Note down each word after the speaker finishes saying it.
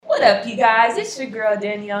What up, you guys? It's your girl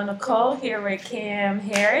Danielle Nicole here with Cam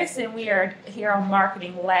Harris, and we are here on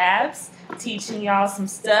Marketing Labs teaching y'all some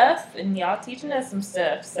stuff, and y'all teaching us some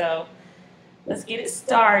stuff. So let's get it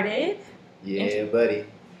started. Yeah, buddy.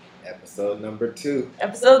 Episode number 2.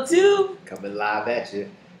 Episode 2. Coming live at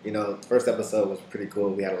you. You know, the first episode was pretty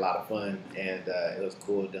cool. We had a lot of fun, and it was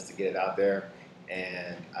cool just to get it out there.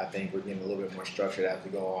 And I think we're getting a little bit more structured as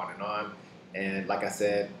we go on and on. And like I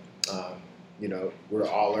said, you know, we're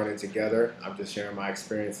all learning together. I'm just sharing my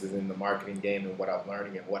experiences in the marketing game and what I'm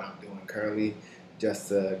learning and what I'm doing currently just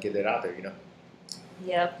to get it out there, you know.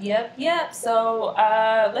 Yep. So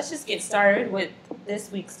let's just get started with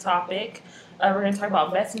this week's topic. We're going to talk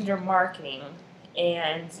about messenger marketing.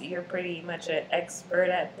 And you're pretty much an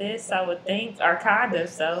expert at this, I would think, or kind of,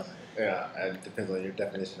 so. Yeah, it depends on your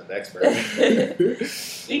definition of expert.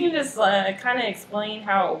 You can just kind of explain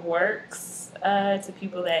how it works to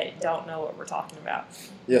people that don't know what we're talking about.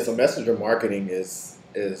 Yeah, so messenger marketing is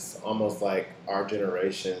almost like our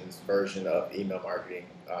generation's version of email marketing.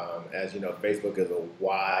 As you know, Facebook is a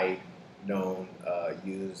wide known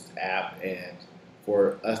used app, and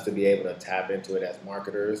for us to be able to tap into it as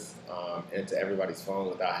marketers into everybody's phone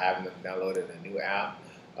without having them download a new app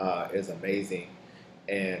is amazing.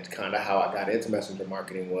 And kind of how I got into messenger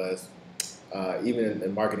marketing was even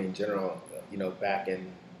in marketing in general, you know, back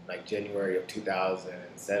in like January of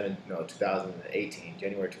 2018,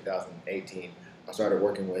 January 2018, I started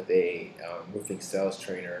working with a roofing sales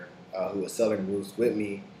trainer who was selling roofs with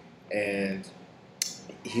me, and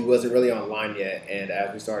he wasn't really online yet. And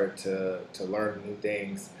as we started to learn new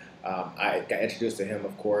things, I got introduced to him,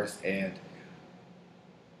 of course, and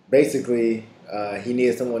basically he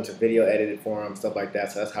needed someone to video edit it for him, stuff like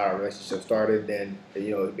that. So that's how our relationship started. Then,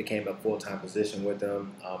 you know, it became a full-time position with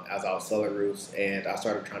him as I was selling roofs, and I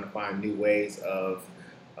started trying to find new ways of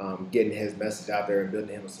getting his message out there and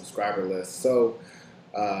building him a subscriber list. So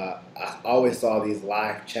I always saw these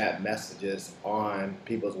live chat messages on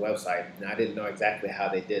people's website, and I didn't know exactly how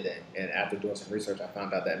they did it. And after doing some research, I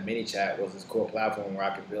found out that ManyChat was this cool platform where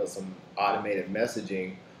I could build some automated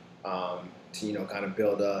messaging to, you know, kind of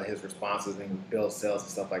build his responses and build sales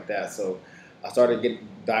and stuff like that. So I started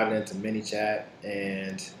diving into ManyChat,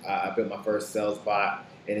 and I built my first sales bot.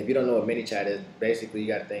 And if you don't know what ManyChat is, basically you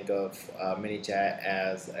got to think of ManyChat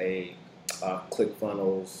as a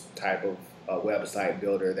ClickFunnels type of website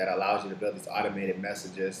builder that allows you to build these automated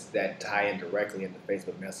messages that tie in directly into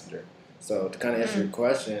Facebook Messenger. So to kind of answer your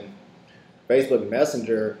question, Facebook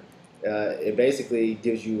Messenger, it basically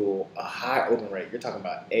gives you a high open rate. You're talking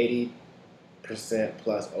about 80%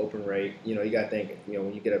 plus open rate. You know, you got to think, you know,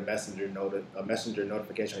 when you get a messenger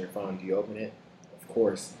notification on your phone, do you open it? Of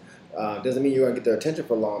course. Doesn't mean you're going to get their attention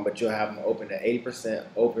for long, but you'll have them open at 80%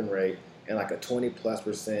 open rate and like a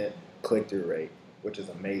 20+% click-through rate, which is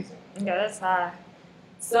amazing. Yeah, that's high.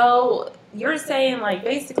 So you're saying, like,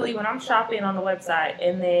 basically when I'm shopping on the website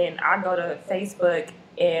and then I go to Facebook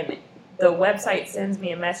and the website sends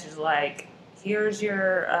me a message like, here's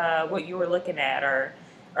your what you were looking at, or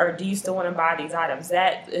do you still want to buy these items?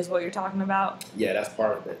 That is what you're talking about? Yeah, that's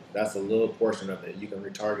part of it. That's a little portion of it. You can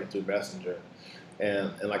retarget through Messenger.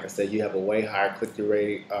 And like I said, you have a way higher click-through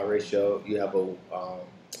rate ratio. You have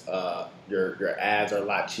your ads are a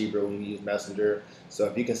lot cheaper when you use Messenger. So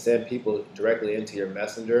if you can send people directly into your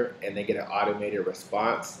Messenger and they get an automated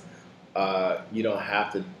response, you don't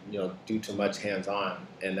have to, you know, do too much hands-on,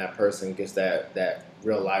 and that person gets that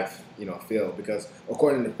real life, you know, feel. Because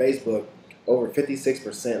according to Facebook, over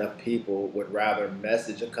 56% of people would rather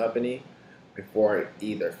message a company before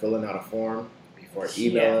either filling out a form, before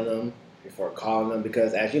emailing them, before calling them.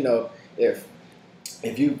 Because as you know, if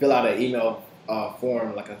you fill out an email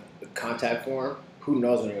form, like a contact form, who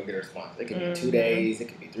knows when you're going to get a response? It could be 2 days, it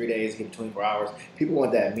could be 3 days, it could be 24 hours. People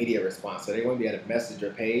want that immediate response. So they want to be at a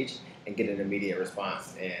messenger page and get an immediate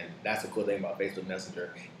response. And that's the cool thing about Facebook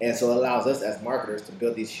Messenger. And so it allows us as marketers to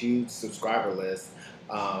build these huge subscriber lists.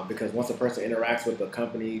 Because once a person interacts with the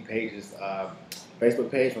company page's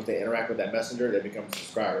Facebook page, once they interact with that messenger, they become a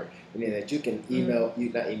subscriber. Meaning that you can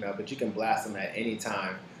but you can blast them at any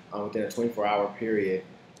time within a 24-hour period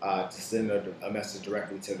to send a message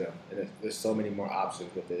directly to them. And there's so many more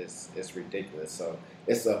options with it. It's ridiculous. So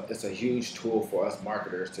it's a huge tool for us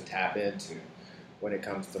marketers to tap into when it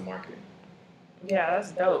comes to marketing. Yeah,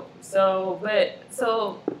 that's dope. So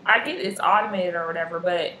I get it's automated or whatever,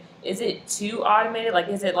 but is it too automated? Like,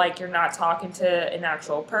 is it like you're not talking to an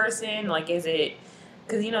actual person? Like, is it,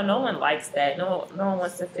 because, you know, no one likes that. No one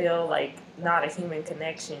wants to feel like not a human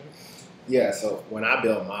connection. Yeah, so when I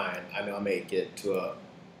build mine, I know I may get to a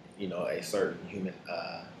certain human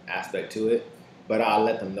aspect to it. But I'll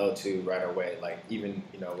let them know too right away. Like even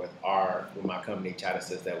with my company Chat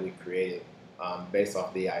Assist that we created, based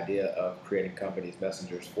off the idea of creating companies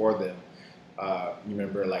messengers for them. You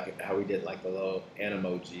remember like how we did like the little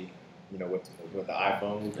Animoji, with the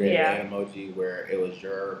iPhone, we created Yeah. an Animoji where it was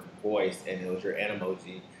your voice and it was your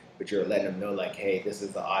Animoji, but you're letting them know like, hey, this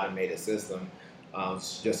is the automated system,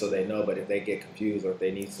 just so they know. But if they get confused or if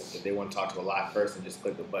they want to talk to a live person, just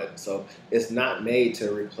click the button. So it's not made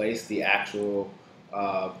to replace the actual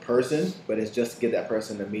person, but it's just to give that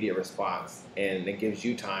person an immediate response, and it gives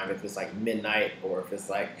you time if it's like midnight or if it's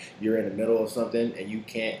like you're in the middle of something and you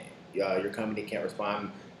can't, your company can't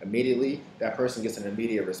respond immediately. That person gets an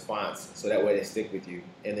immediate response, so that way they stick with you.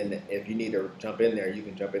 And then if you need to jump in there, you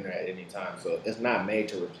can jump in there at any time. So it's not made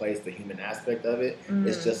to replace the human aspect of it.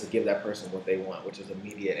 It's just to give that person what they want, which is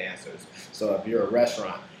immediate answers. So if you're a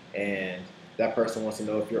restaurant and that person wants to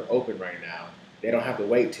know if you're open right now, they don't have to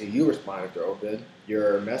wait till you respond if they're open.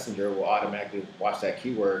 Your messenger will automatically watch that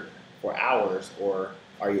keyword for hours, or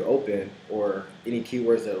are you open, or any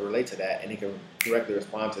keywords that relate to that, and it can directly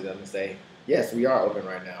respond to them and say, yes, we are open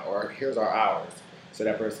right now, or here's our hours. So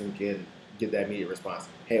that person can get that immediate response.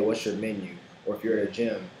 Hey, what's your menu? Or if you're at a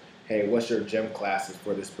gym, hey, what's your gym classes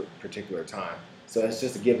for this particular time? So it's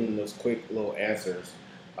just giving them those quick little answers,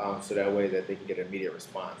 so that way that they can get an immediate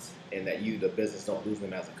response, and that you, the business, don't lose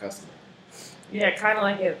them as a customer. Yeah, kind of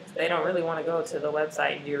like if they don't really want to go to the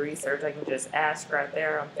website and do research, I can just ask right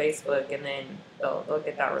there on Facebook, and then they'll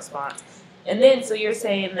get that response. And then, so you're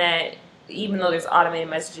saying that even though there's automated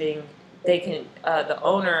messaging, they can the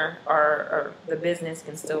owner or the business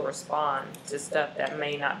can still respond to stuff that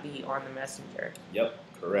may not be on the messenger. Yep,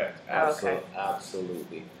 correct. Okay.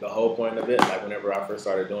 Absolutely. The whole point of it, like whenever I first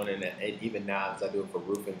started doing it, and even now as I do it for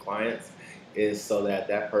roofing clients, is so that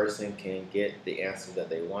that person can get the answers that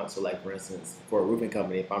they want. So like for instance, for a roofing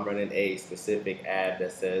company, if I'm running a specific ad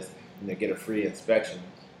that says, get a free inspection,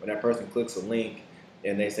 when that person clicks a link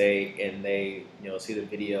and they say, and they, see the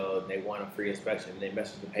video and they want a free inspection, and they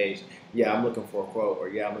message the page, yeah, I'm looking for a quote, or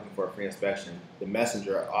yeah, I'm looking for a free inspection. The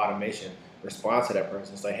messenger automation responds to that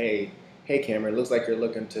person. It's like, hey Cameron, it looks like you're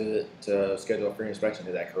looking to schedule a free inspection.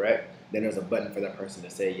 Is that correct? Then there's a button for that person to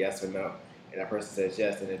say yes or no. And that person says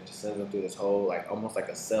yes, and it just sends them through this whole, like, almost like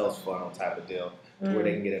a sales funnel type of deal, to where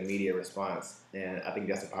they can get an immediate response. And I think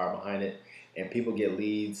that's the power behind it. And people get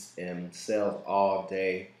leads and sales all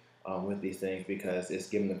day with these things, because it's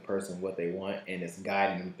giving the person what they want, and it's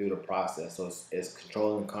guiding them through the process. So it's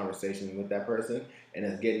controlling the conversation with that person, and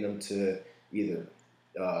it's getting them to either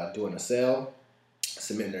doing a sale,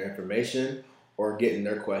 submitting their information, or getting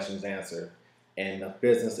their questions answered. And the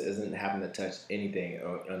business isn't having to touch anything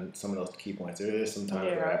on some of those key points. There is some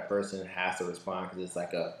times where that person has to respond because it's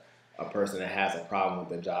like a person that has a problem with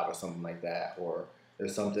the job or something like that, or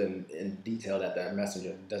there's something in detail that that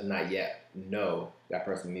messenger does not yet know. That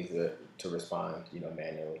person needs to respond,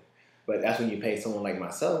 manually. But that's when you pay someone like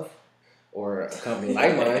myself or a company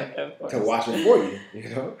like mine to watch it for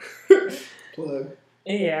you. Plug.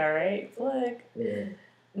 Yeah, right. Plug. Yeah.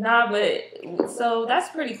 Nah, but so that's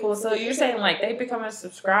pretty cool. So you're saying like they become a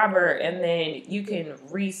subscriber, and then you can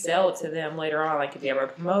resell to them later on, like if you have a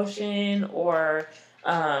promotion, or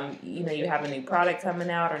you have a new product coming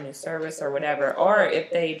out or new service or whatever, or if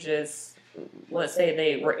they just, let's say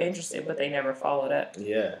they were interested but they never followed up.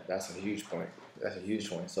 Yeah, that's a huge point.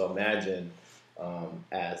 So imagine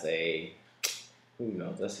as a, who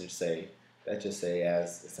knows, let's just say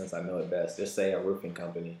as, since I know it best, just say a roofing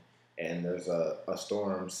company, and there's a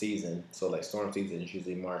storm season. So like storm season is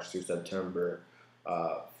usually March through September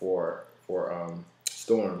for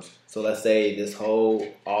storms. So let's say this whole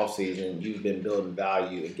off season you've been building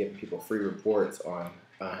value and giving people free reports on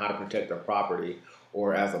how to protect their property,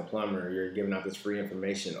 or as a plumber you're giving out this free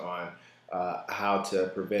information on how to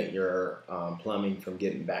prevent your plumbing from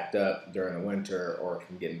getting backed up during the winter or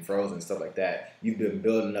from getting frozen, stuff like that. You've been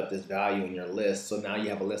building up this value in your list. So now you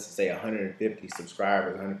have a list of say 150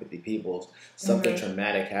 subscribers, 150 people. Something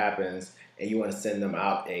traumatic happens and you want to send them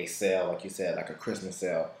out a sale, like you said, like a Christmas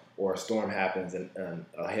sale, or a storm happens and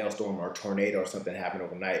a hailstorm or a tornado or something happened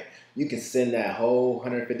overnight. You can send that whole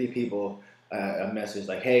 150 people a message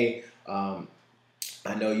like, hey,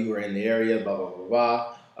 I know you were in the area, blah, blah, blah,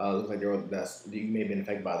 blah. Looks like you may have been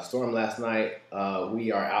affected by the storm last night.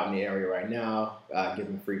 We are out in the area right now,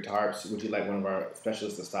 giving free tarps. Would you like one of our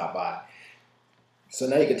specialists to stop by? So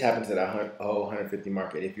now you can tap into that whole 150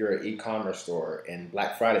 market. If you're an e-commerce store and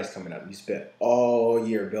Black Friday is coming up, you spent all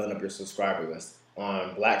year building up your subscriber list.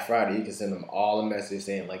 On Black Friday, you can send them all a message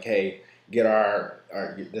saying like, hey, get our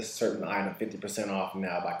this certain item 50% off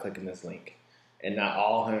now by clicking this link. And not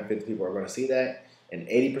all 150 people are going to see that. and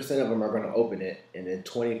 80% of them are going to open it, and then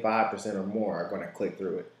 25% or more are going to click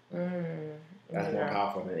through it. That's more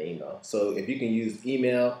powerful than email. So if you can use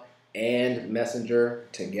email and Messenger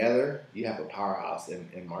together, you have a powerhouse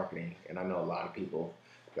in marketing. And I know a lot of people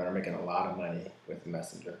that are making a lot of money with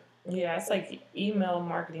Messenger. Yeah, it's like email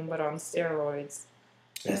marketing, but on steroids.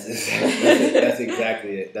 That's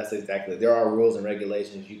exactly it. That's exactly it. There are rules and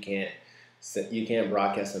regulations. You can't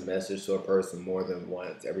broadcast a message to a person more than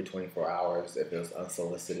once every 24 hours if it's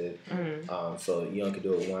unsolicited. So you only can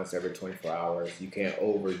do it once every 24 hours. You can't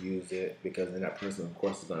overuse it because then that person, of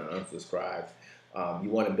course, is going to unsubscribe. You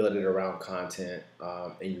want to build it around content,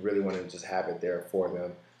 and you really want to just have it there for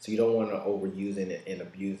them. So you don't want to overuse it and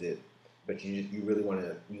abuse it, but you really want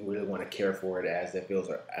to care for it as if it was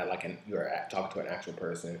like you're talking to an actual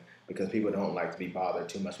person, because people don't like to be bothered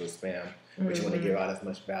too much with spam, but you want to give out as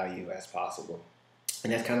much value as possible.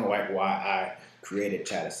 And that's kind of like why I created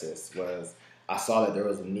Chat Assist. Was I saw that there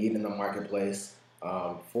was a need in the marketplace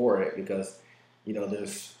for it, because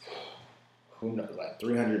there's like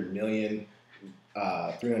 300 million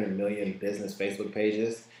business Facebook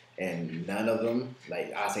pages, and none of them,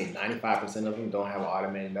 like I say 95% of them, don't have an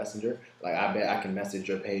automated messenger. Like I bet I can message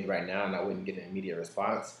your page right now and I wouldn't get an immediate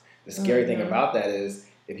response. The scary thing about that is,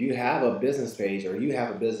 if you have a business page, or you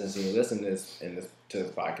have a business and you listen to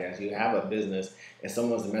this podcast, you have a business and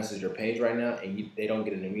someone's to message your page right now and they don't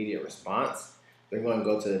get an immediate response, they're going to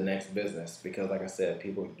go to the next business, because like I said,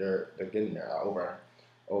 people, they're getting there. Over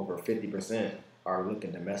 50% are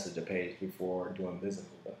looking to message a page before doing business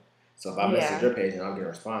with them. So if I message your page and I don't get a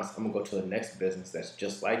response, I'm going to go to the next business that's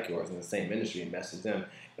just like yours in the same industry and message them.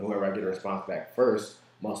 And whoever I get a response back first,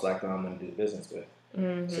 most likely I'm going to do business with. So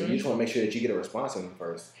you just want to make sure that you get a response from them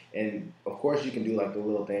first. And of course you can do like the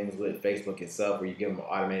little things with Facebook itself where you give them an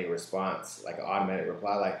automatic response, like an automatic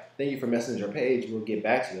reply, like, thank you for messaging your page, we'll get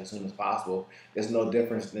back to you as soon as possible. There's no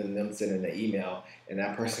difference than them sending an email and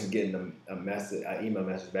that person getting an email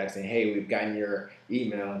message back saying, hey, we've gotten your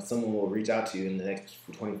email, someone will reach out to you in the next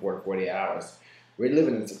 24 to 48 hours. We're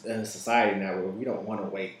living in a society now where we don't want to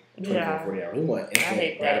wait 24 to 48 hours. We want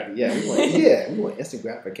instant gratification. We want instant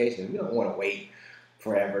gratification. We don't want to wait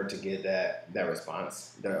forever to get that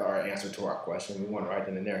response, our answer to our question. We want it right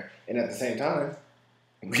then and there. And at the same time,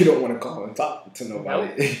 we don't want to call and talk to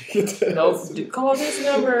nobody. Nope. Call this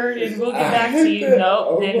number and we'll get back to you.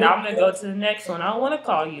 Nope. Then I'm going to go to the next one. I don't want to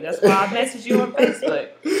call you. That's why I message you on Facebook.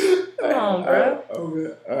 Come on,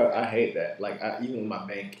 bro. I hate that. Like, even with my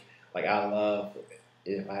bank, like, I love,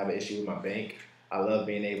 if I have an issue with my bank, I love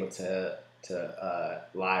being able to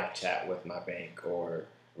live chat with my bank or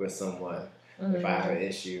with someone. If I have an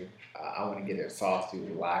issue, I want to get it solved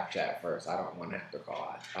through live chat first. I don't want to have to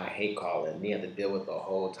call. I hate calling. Me have to deal with the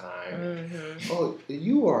whole time. Oh,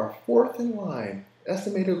 you are fourth in line.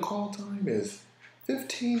 Estimated call time is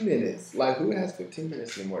 15 minutes. Like, who has 15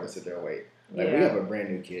 minutes anymore to sit there and wait? Like, we have a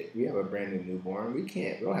brand new kid. We have a brand new newborn. We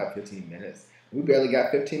don't have 15 minutes. We barely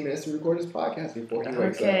got 15 minutes to record this podcast before he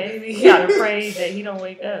wakes up. Okay, we gotta pray that he don't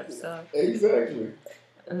wake up. So exactly.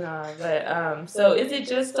 No, but so is it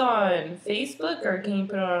just on Facebook, or can you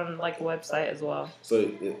put it on like a website as well? So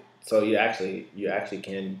you actually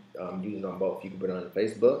can use it on both. You can put it on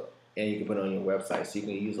Facebook and you can put it on your website. So you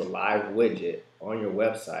can use a live widget on your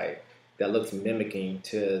website that looks mimicking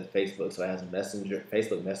to Facebook. So it has a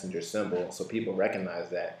Facebook Messenger symbol, so people recognize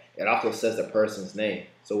that. It also says the person's name.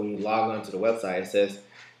 So when you log on to the website,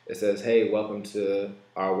 it says, hey, welcome to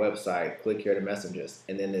our website. Click here to messages.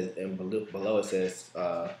 And then below it says,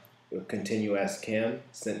 continue as Kim.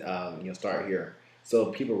 Start here. So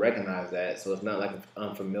people recognize that. So it's not like an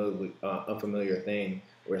unfamiliar thing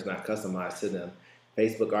where it's not customized to them.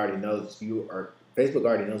 Facebook already knows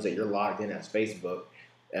that you're logged in as Facebook,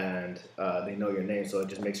 and they know your name. So it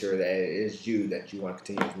just makes sure that it is you that you want to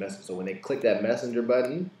continue this message. So when they click that messenger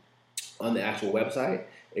button on the actual website,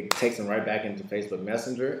 it takes them right back into Facebook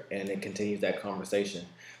Messenger, and it continues that conversation.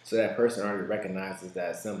 So that person already recognizes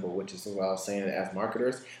that symbol, which is what I was saying, as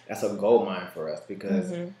marketers, that's a gold mine for us, because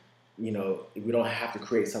we don't have to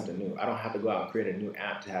create something new. I don't have to go out and create a new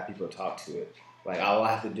app to have people talk to it. Like, all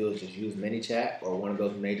I have to do is just use ManyChat or one of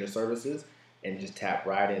those major services and just tap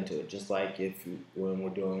right into it. Just like when we're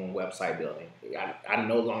doing website building, I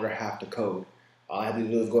no longer have to code. All I have to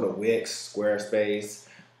do is go to Wix, Squarespace,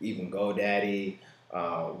 even GoDaddy,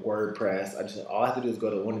 WordPress. All I have to do is go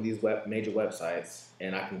to one of these major websites,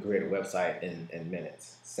 and I can create a website in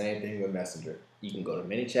minutes. Same thing with Messenger. You can go to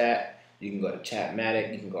ManyChat, you can go to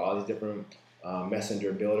Chatmatic, you can go all these different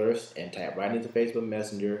messenger builders and tap right into Facebook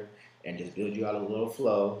Messenger and just build you out a little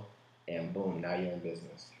flow, and boom, now you're in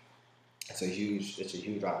business. It's a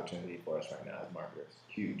huge opportunity for us right now as marketers.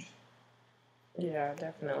 Huge. Yeah,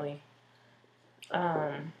 definitely.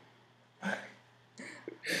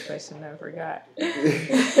 Question I forgot.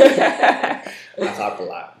 I talk a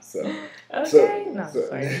lot, so. Okay, no, So,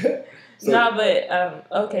 sorry. so No,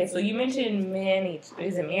 but okay. So you mentioned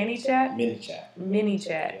Is it ManyChat? ManyChat. ManyChat.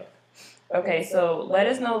 Yeah. Okay, so let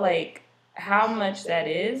us know like how much that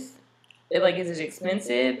is. Like, is it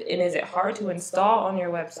expensive, and is it hard to install on your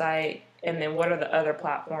website? And then what are the other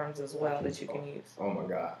platforms as well that you can use? Oh my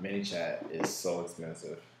God, ManyChat is so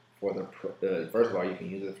expensive. For the first of all, you can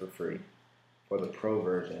use it for free. For the pro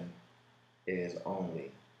version, it is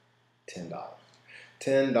only $10.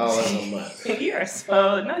 $10 a month. You are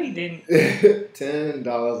so no, you didn't.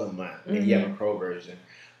 $10 a month, and you have a pro version,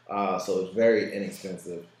 so it's very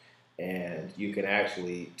inexpensive, and you can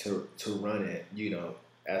actually to run it.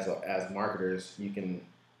 As marketers, you can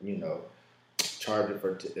charge it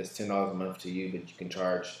for it's $10 a month to you, but you can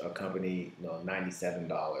charge a company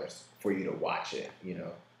 $97 for you to watch it.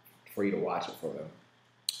 For you to watch it for them,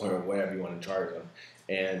 or whatever you want to charge them.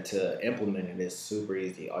 And to implement it is super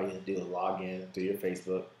easy. All you have to do is log in through your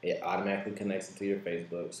Facebook. It automatically connects it to your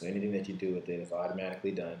Facebook. So anything that you do with it is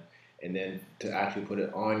automatically done. And then to actually put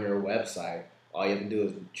it on your website, all you have to do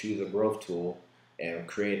is choose a growth tool and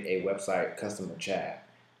create a website customer chat.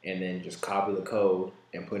 And then just copy the code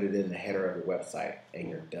and put it in the header of your website, and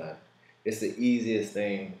you're done. It's the easiest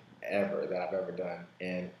thing ever that I've ever done.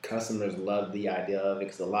 And customers love the idea of it,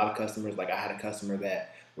 because a lot of customers, like I had a customer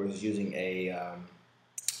that was using a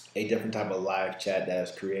different type of live chat that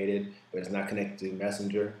is created, but it's not connected to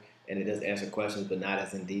Messenger, and it does answer questions, but not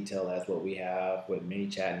as in detail as what we have with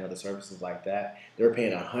ManyChat and other services like that. They're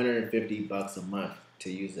paying $150 a month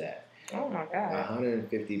to use that. Oh my God.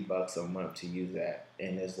 $150 a month to use that,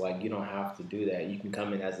 and it's like you don't have to do that. You can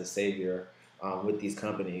come in as a savior with these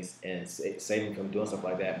companies and save them from doing stuff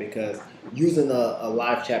like that, because using a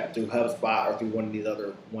live chat through HubSpot or through one of these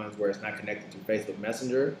other ones where it's not connected to Facebook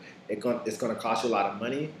Messenger, it's going to cost you a lot of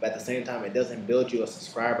money, but at the same time, it doesn't build you a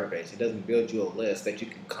subscriber base. It doesn't build you a list that you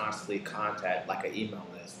can constantly contact, like an email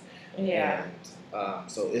list. Yeah.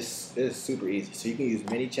 And so it's super easy. So you can use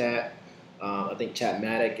ManyChat. I think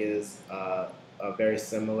Chatmatic is very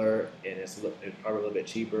similar, and it's probably a little bit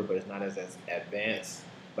cheaper, but it's not as advanced.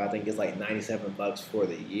 But I think it's like $97 for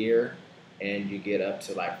the year, and you get up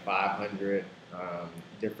to like 500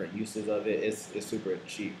 different uses of it. It's super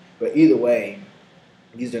cheap. But either way,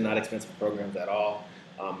 these are not expensive programs at all.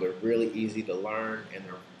 They're really easy to learn, and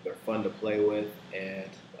they're fun to play with, and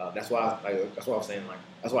that's why I was saying, like,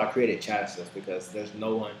 that's why I created Chat Assist, because there's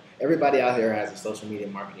no one. Everybody out here has a social media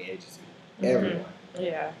marketing agency. Everyone.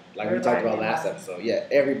 Yeah. Like everybody we talked about last episode. Yeah,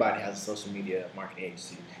 everybody has a social media marketing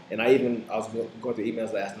agency. And I was going through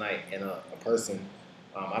emails last night, and a person,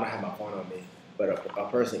 I don't have my phone on me, but a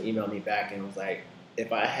person emailed me back and was like,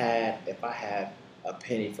 if I had a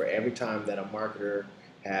penny for every time that a marketer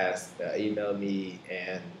has emailed me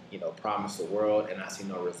and promised the world, and I see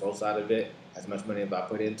no results out of it, as much money as I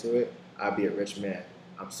put into it, I'd be a rich man.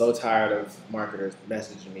 I'm so tired of marketers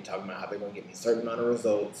messaging me talking about how they're going to get me a certain amount of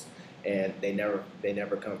results, and they never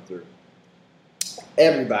come through.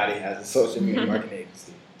 Everybody has a social media marketing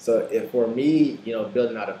agency. So if for me,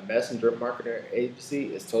 building out a messenger marketer agency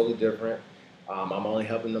is totally different. I'm only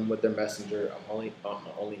helping them with their messenger. I'm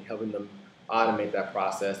only helping them automate that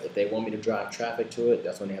process. If they want me to drive traffic to it,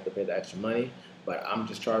 that's when they have to pay the extra money. But I'm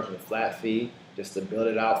just charging a flat fee just to build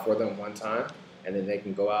it out for them one time, and then they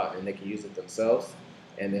can go out and they can use it themselves.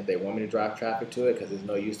 And if they want me to drive traffic to it, because there's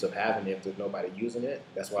no use of having it if there's nobody using it,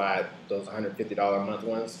 that's why those $150 a month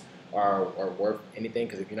ones are worth anything.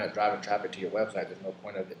 Because if you're not driving traffic to your website, there's no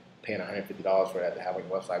point of it paying $150 for that to have on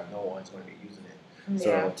your website. No one's going to be using it.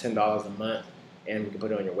 Yeah. So $10 a month, and we can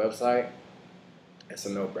put it on your website. It's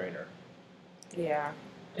a no-brainer. Yeah.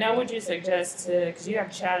 Now, would you suggest because you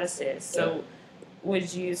have Chat Assist, so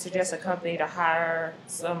would you suggest a company to hire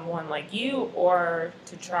someone like you, or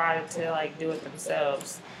to try to like do it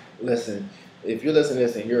themselves? Listen, if you're listening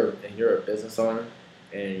to this and you're a business owner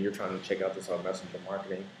and you're trying to check out this whole messenger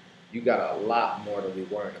marketing, you got a lot more to be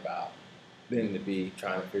worrying about than to be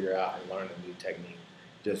trying to figure out and learn a new technique.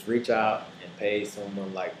 Just reach out and pay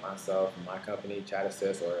someone like myself and my company, Chat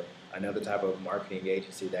Assist, or another type of marketing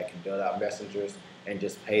agency that can build out messengers, and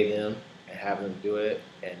just pay them and have them do it.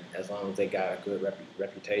 And as long as they got a good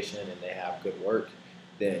reputation and they have good work,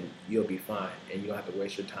 then you'll be fine. And you don't have to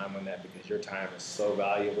waste your time on that, because your time is so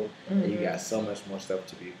valuable, and you got so much more stuff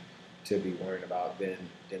to be worrying about than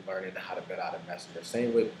learning how to build out a messenger.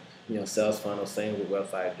 Same with sales funnels, same with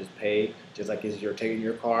website. Just pay, just like as you're taking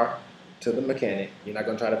your car to the mechanic. You're not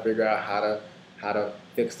going to try to figure out how to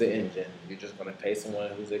fix the engine. You're just going to pay someone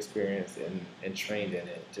who's experienced and trained in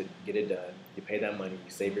it to get it done. You pay that money, you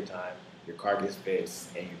save your time, your car gets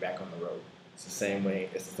fixed, and you're back on the road. It's the same way.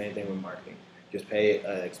 It's the same thing with marketing. Just pay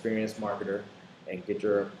an experienced marketer and get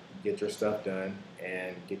your stuff done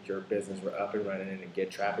and get your business up and running and get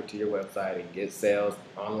traffic to your website and get sales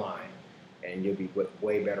online. And you'll be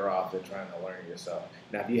way better off than trying to learn yourself.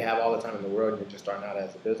 Now, if you have all the time in the world and you're just starting out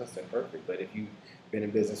as a business, then perfect. But if you've been in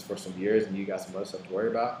business for some years and you got some other stuff to worry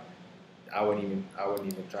about, I wouldn't even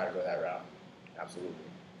try to go that route. Absolutely.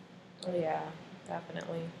 Yeah,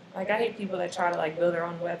 definitely. Like, I hate people that try to, like, build their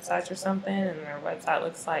own websites or something, and their website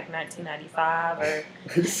looks like 1995, or...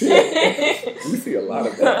 We see a lot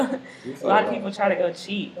of that. A lot of people try to go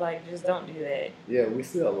cheap. Like, just don't do that. Yeah, we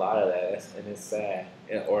see a lot of that, and it's sad.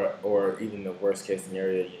 Or even the worst case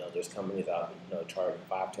scenario, there's companies out, charging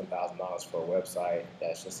 $5,000-$10,000 for a website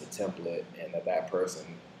that's just a template, and that person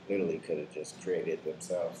literally could have just created it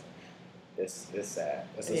themselves. It's sad.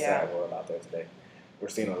 It's a sad world out there today. We're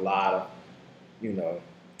seeing a lot of,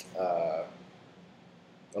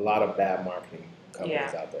 a lot of bad marketing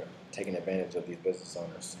companies out there taking advantage of these business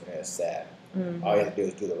owners, and it's sad. Mm-hmm. All you have to do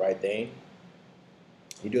is do the right thing.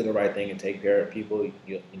 You do the right thing and take care of people,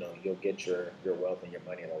 you'll get your wealth and your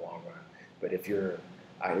money in the long run. But if you're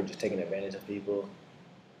out here just taking advantage of people,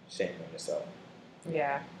 shame on yourself.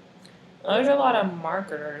 Yeah. Well, there's a lot of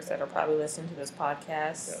marketers that are probably listening to this podcast.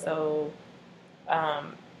 Yeah. So,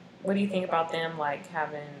 what do you think about them, like,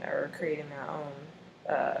 having or creating their own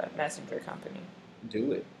messenger company?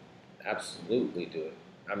 Do it. Absolutely do it.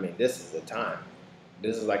 I mean, this is the time.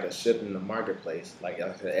 This is like a shift in the marketplace. Like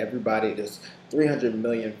I said, everybody, there's 300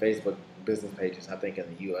 million Facebook business pages, I think, in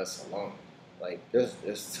the U.S. alone. Like,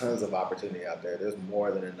 there's tons of opportunity out there. There's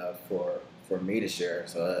more than enough for me to share.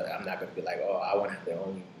 So I'm not going to be like, oh, I want to have the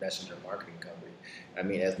only messenger marketing company. I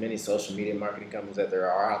mean, as many social media marketing companies that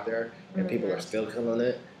there are out there, and people are still killing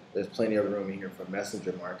it, there's plenty of room here for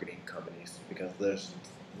messenger marketing companies, because there's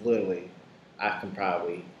literally, I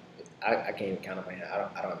can't even count on my hand.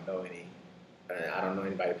 I don't know any. I don't know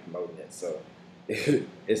anybody promoting it, so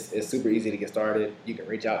it's super easy to get started. You can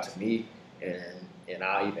reach out to me, and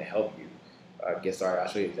I'll even help you get started. I'll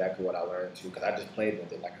show you exactly what I learned too, because I just played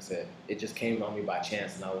with it. Like I said, it just came on me by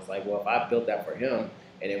chance, and I was like, well, if I built that for him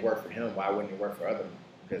and it worked for him, why wouldn't it work for other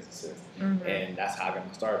businesses? Mm-hmm. And that's how I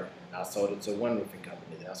got started. I sold it to one roofing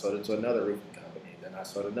company, then I sold it to another roofing company, then I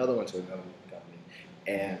sold another one to another roofing company.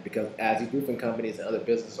 And because as these roofing companies and other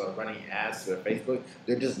businesses are running ads to their Facebook,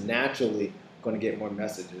 they're just naturally going to get more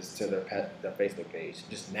messages to their Facebook page.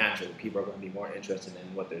 Just naturally, people are going to be more interested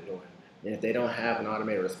in what they're doing. And if they don't have an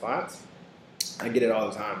automated response, I get it all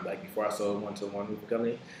the time. Like, before I sold one to one roofing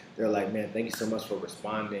company, they're like, man, thank you so much for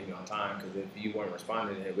responding on time, because if you weren't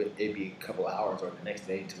responding, it'd be a couple of hours or the next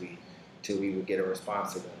day till we would get a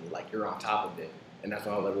response to them. Like, you're on top of it. And that's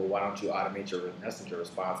why I was like, well, why don't you automate your messenger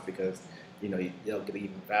response? Because they'll get an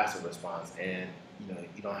even faster response, and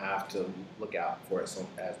you don't have to look out for it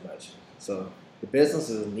as much. So the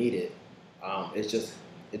businesses need it. It's just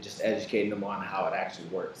educating them on how it actually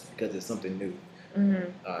works, because it's something new.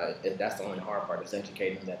 Mm-hmm. That's the only hard part. Is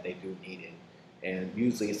educating them that they do need it, and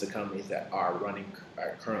usually it's the companies that are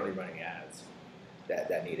currently running ads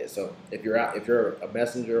that need it. So if you're a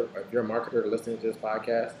messenger, or if you're a marketer listening to this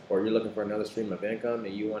podcast, or you're looking for another stream of income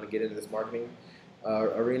and you want to get into this marketing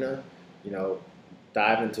arena,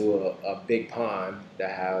 dive into a big pond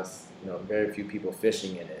that has very few people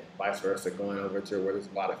fishing in it. Vice versa, going over to where there's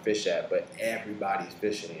a lot of fish at, but everybody's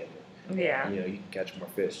fishing in it. Yeah. You can catch more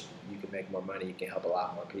fish. You can make more money. You can help a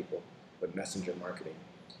lot more people with messenger marketing,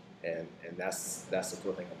 and that's the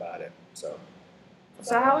cool thing about it. So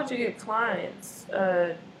how would you get clients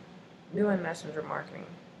doing messenger marketing?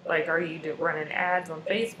 Like, are you running ads on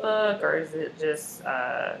Facebook, or is it just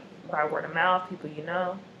by word of mouth, people you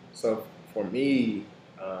know? So for me,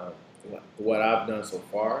 what I've done so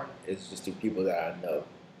far is just through people that I know,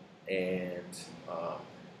 and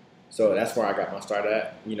so that's where I got my start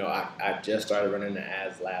at. I just started running the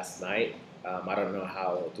ads last night. I don't know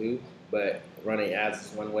how it'll do, but running ads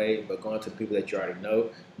is one way. But going to people that you already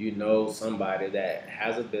know, somebody that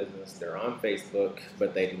has a business, they're on Facebook,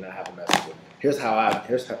 but they do not have a messenger. Here's how I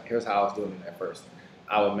was doing it at first.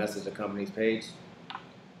 I would message the company's page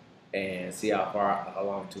and see how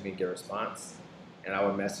long it took me to get a response. And I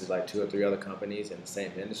would message like 2 or 3 other companies in the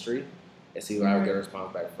same industry and see where I would get a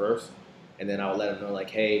response back first. And then I would let them know, like,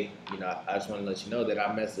 hey, I just want to let you know that I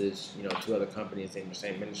messaged, 2 other companies in the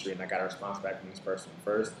same industry, and I got a response back from this person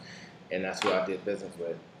first, and that's who I did business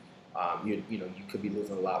with. You could be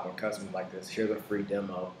losing a lot more customers like this. Here's a free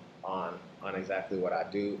demo on exactly what I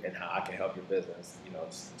do and how I can help your business,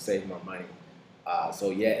 save more money. So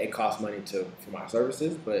yeah, it costs money for my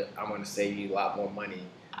services, but I'm going to save you a lot more money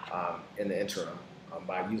in the interim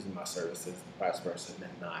by using my services, vice versa, than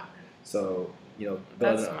not. So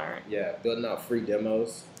That's smart. building out free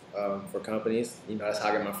demos for companies. That's how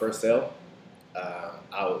I got my first sale.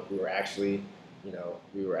 We were actually,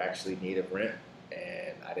 in need of rent,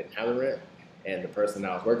 and I didn't have the rent. And the person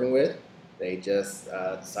I was working with, they just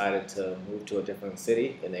decided to move to a different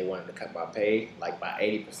city, and they wanted to cut my pay like by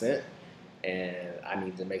 80%. And I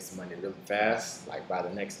needed to make some money really fast, like by the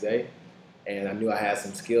next day. And I knew I had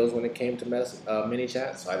some skills when it came to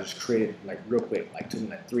ManyChat, so I just created like real quick, like took me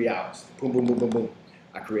like 3 hours. Boom, boom, boom, boom, boom.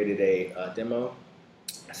 I created a demo.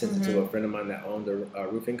 I sent it to a friend of mine that owned a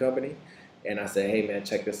roofing company, and I said, "Hey man,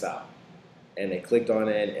 check this out." And they clicked on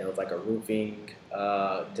it, and it was like a roofing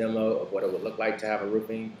demo of what it would look like to have a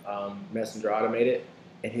roofing messenger automated.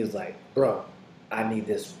 And he was like, "Bro, I need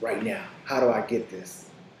this right now. How do I get this?"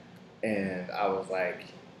 And I was like,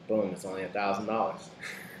 "Boom, it's only $1,000."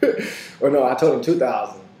 Or no, I told him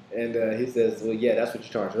 2,000, and he says, "Well, yeah, that's what you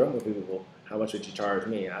charge normal people. How much would you charge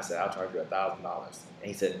me?" And I said, "I'll charge you $1,000." And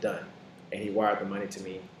he said, "Done." And he wired the money to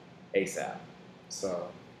me ASAP. So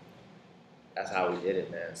that's how we did it,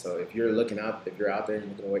 man. So if you're out there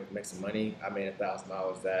and you're looking to make some money, I made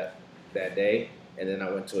 $1,000 that day, and then I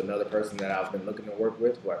went to another person that I've been looking to work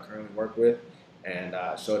with, who I currently work with, and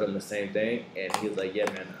showed him the same thing, and he was like, "Yeah,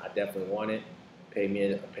 man, I definitely want it. Pay me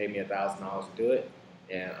 $1,000 to do it."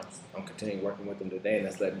 And I'm continuing working with them today, and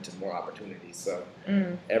that's led me to more opportunities. So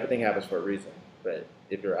everything happens for a reason. But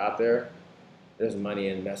if you're out there, there's money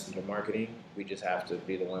in messenger marketing. We just have to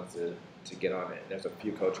be the ones to get on it. There's a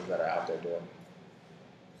few coaches that are out there doing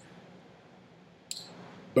it.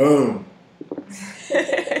 Boom.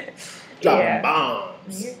 Dropping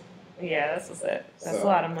bombs. Yeah, that's what's up. That's a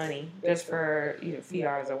lot of money just for a few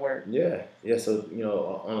hours of work. Yeah. So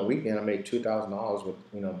on a weekend I made $2,000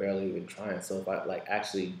 with barely even trying. So if I like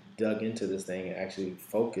actually dug into this thing and actually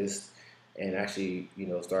focused and actually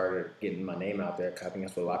started getting my name out there, 'cause I think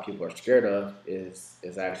that's what a lot of people are scared of is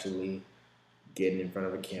actually getting in front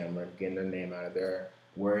of a camera, getting their name out of there,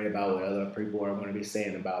 worried about what other people are going to be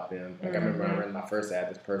saying about them. Like I remember I read my first ad,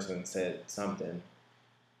 this person said something.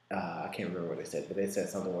 I can't remember what they said, but they said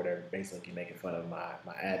something where they're basically making fun of my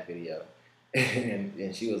ad video,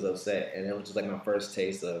 and she was upset, and it was just like my first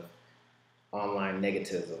taste of online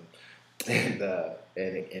negativism, and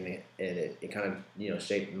it kind of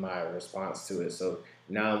shaped my response to it. So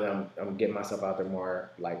now that I'm getting myself out there more,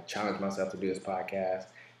 like challenge myself to do this podcast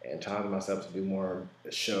and challenge myself to do more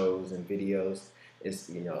shows and videos.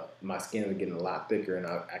 It's my skin is getting a lot thicker, and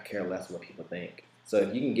I care less what people think. So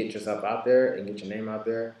if you can get yourself out there and get your name out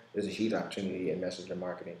there, there's a huge opportunity in messenger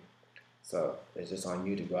marketing. So it's just on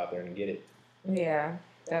you to go out there and get it. Yeah,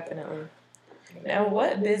 definitely. Now,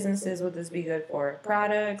 what businesses would this be good for?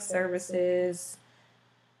 Products, services?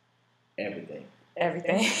 Everything.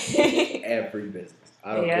 Everything. Every business.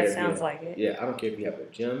 I don't care. It sounds like it. Yeah, I don't care if you have a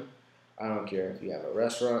gym. I don't care if you have a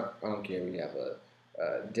restaurant. I don't care if you have a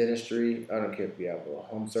dentistry. I don't care if you have a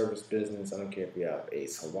home service business. I don't care if you have a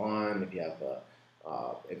salon. If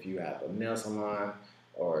you have a nail salon,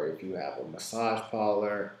 or if you have a massage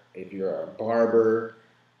parlor, if you're a barber.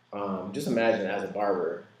 Just imagine as a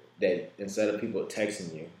barber that instead of people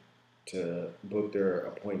texting you to book their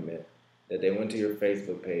appointment, that they went to your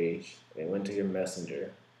Facebook page, they went to your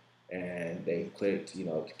messenger, and they clicked,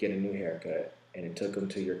 to get a new haircut, and it took them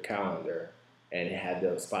to your calendar, and it had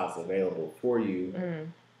those spots available for you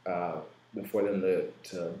for them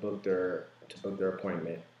to book their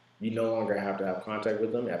appointment. You no longer have to have contact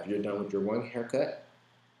with them after you're done with your one haircut.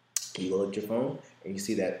 You look at your phone and you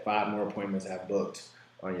see that 5 more appointments have booked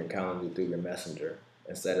on your calendar through your messenger,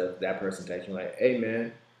 instead of that person texting like, "Hey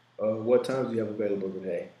man, what times do you have available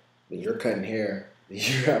today?" Then you're cutting hair.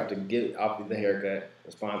 You have to get off the haircut,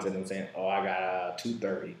 respond to them saying, "Oh, I got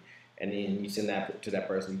 2:30," and then you send that to that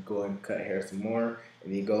person. You go and cut hair some more,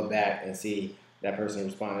 and then you go back and see that person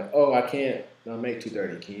responded, "Oh, I can't make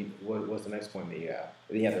 2:30. Can you? What's the next appointment you have?"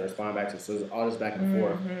 And you have to respond back to. So it's all this back and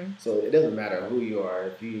forth. So it doesn't matter who you are.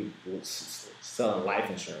 If you selling life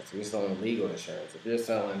insurance, if you're selling legal insurance, if you're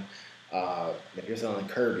selling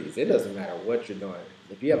Kirby's, it doesn't matter what you're doing.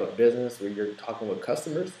 If you have a business where you're talking with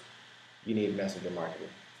customers, you need messenger marketing.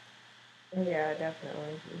 Yeah,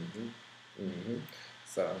 definitely.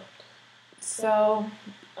 So,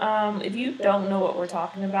 if you don't know what we're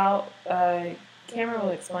talking about, Cameron will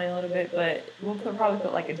explain a little bit, but we'll probably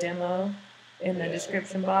put like a demo in the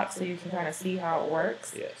description box so you can kind of see how it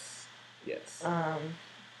works. Yes.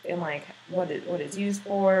 and like what it's used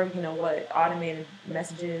for, what automated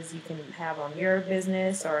messages you can have on your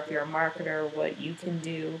business, or if you're a marketer, what you can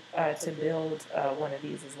do to build one of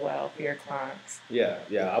these as well for your clients. Yeah,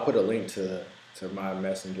 I'll put a link to my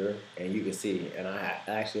messenger, and you can see. And I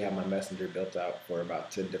actually have my messenger built out for about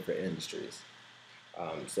 10 different industries.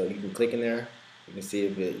 So you can click in there. You can see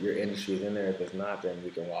if your industry is in there. If it's not, then we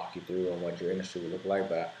can walk you through on what your industry would look like.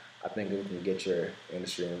 But I think we can get your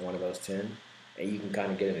industry in one of those 10, and you can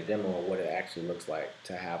kind of get in a demo of what it actually looks like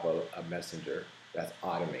to have a messenger that's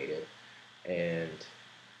automated. And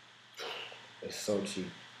it's so cheap.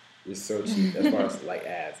 It's so cheap as far as like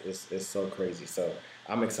ads. It's so crazy. So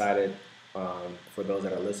I'm excited for those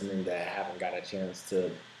that are listening that haven't got a chance to,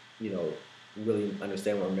 you know, really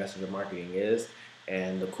understand what messenger marketing is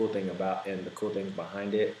and the cool things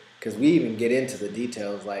behind it. Because we even get into the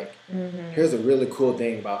details. Like, here's a really cool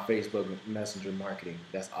thing about Facebook Messenger marketing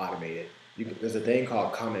that's automated. There's a thing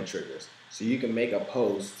called comment triggers. So you can make a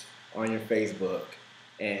post on your Facebook,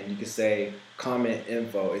 and you can say comment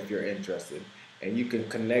info if you're interested, and you can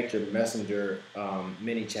connect your messenger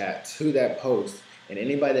mini chat to that post, and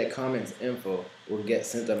anybody that comments info will get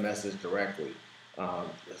sent a message directly,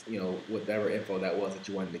 whatever info that was that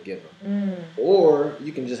you wanted to give them. Or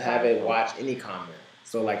you can just have it watch any comment.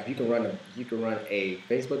 So like you can run a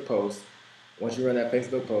Facebook post. Once you run that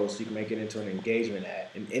Facebook post, you can make it into an engagement ad,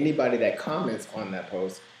 and anybody that comments on that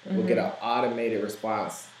post will get an automated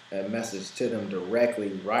response, a message to them directly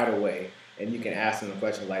right away. And you can ask them a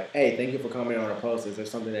question like, "Hey, thank you for commenting on a post. Is there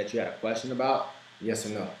something that you had a question about? Yes or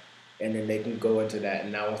no?" And then they can go into that.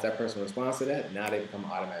 And now once that person responds to that, now they become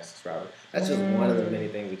an automatic subscriber. That's just one of the many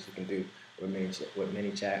things that you can do with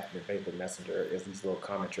ManyChat and Facebook Messenger is these little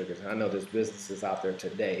comment triggers. And I know there's businesses out there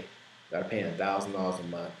today that are paying $1,000 a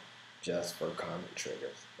month just for comment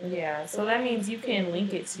triggers. Yeah, so that means you can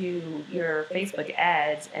link it to your Facebook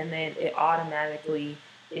ads, and then it automatically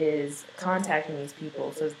is contacting these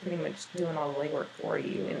people. So it's pretty much doing all the legwork for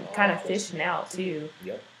you and kind of fishing out too.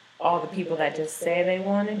 Yep. All the people that just say they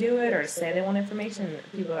want to do it or say they want information,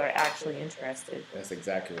 people are actually interested. That's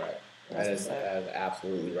exactly right. That is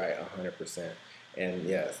absolutely right, 100%. And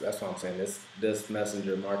yes, that's what I'm saying. This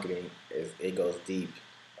messenger marketing it goes deep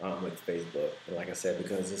with Facebook. And like I said,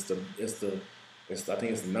 because I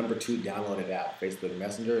think it's the number 2 downloaded app. Facebook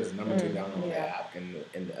Messenger is the number 2 downloaded app in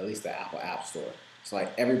at least the Apple App Store. So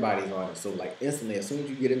like everybody's on it. So like instantly, as soon as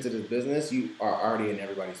you get into this business, you are already in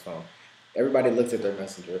everybody's phone. Everybody looks at their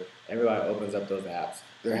messenger. Everybody opens up those apps.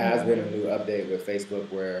 There has been a new update with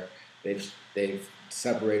Facebook where they've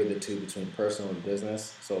separated the two between personal and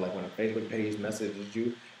business. So like when a Facebook page messages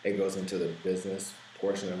you, it goes into the business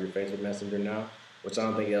portion of your Facebook Messenger now, which I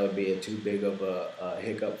don't think that would be too big of a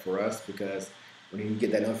hiccup for us, because when you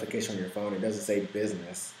get that notification on your phone, it doesn't say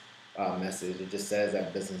business message. It just says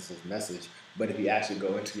that business's message. But if you actually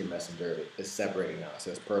go into your messenger, it's separated now. It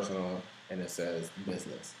says personal and it says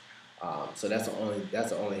business. So that's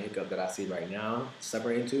the only hiccup that I see right now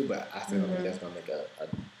separating two. But I still don't think that's going to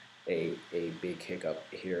make a big hiccup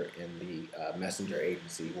here in the messenger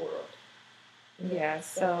agency world. Yeah,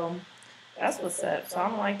 so that's what's up. So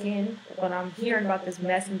I'm liking when I'm hearing about this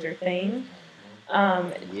messenger thing.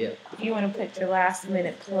 If you want to put your last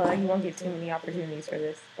minute plug, you won't get too many opportunities for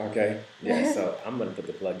this. Okay. Yeah. So I'm gonna put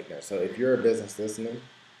the plug in there. So if you're a business listening,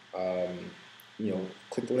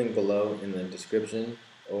 click the link below in the description,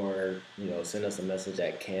 or send us a message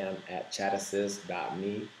at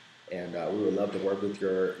cam@chatassist.me, and we would love to work with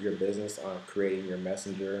your business on creating your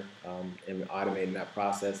messenger and automating that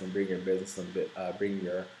process and bring your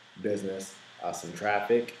business some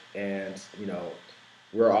traffic. And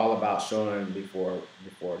we're all about showing before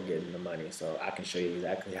getting the money. So I can show you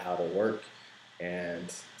exactly how to work.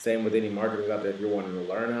 And same with any marketers out there. If you're wanting to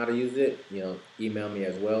learn how to use it, email me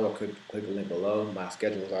as well, or click the link below. My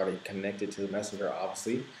schedule is already connected to the Messenger,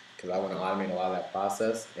 obviously, because I want to automate a lot of that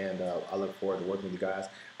process. And I look forward to working with you guys.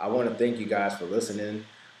 I want to thank you guys for listening.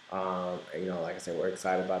 Like I said, we're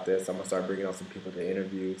excited about this. I'm gonna start bringing on some people to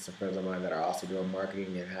interview, some friends of mine that are also doing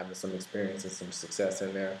marketing and having some experience and some success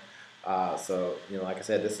in there. Like I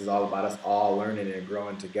said, this is all about us all learning and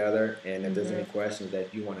growing together. And if there's any questions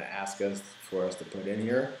that you want to ask us for us to put in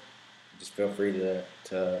here, just feel free to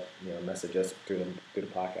message us through the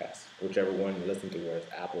podcast, whichever one you listen to, whether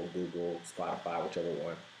it's Apple, Google, Spotify, whichever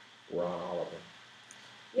one. We're on all of them.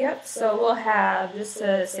 Yep, so we'll have, just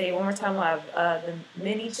to say one more time, we'll have the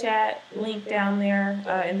ManyChat link down there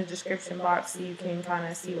in the description box, so you can kind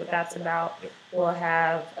of see what that's about. Yep. We'll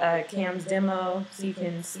have Cam's demo, so you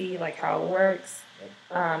can see like how it works,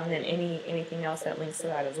 and then anything else that links to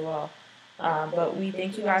that as well. But we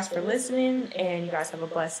thank you guys for listening, and you guys have a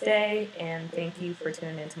blessed day. And thank you for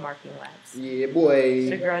tuning into Marketing Labs. Yeah, boy. It's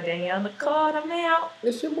your girl Danielle Nicole, and I'm out.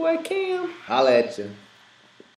 It's your boy Cam. Holla at you.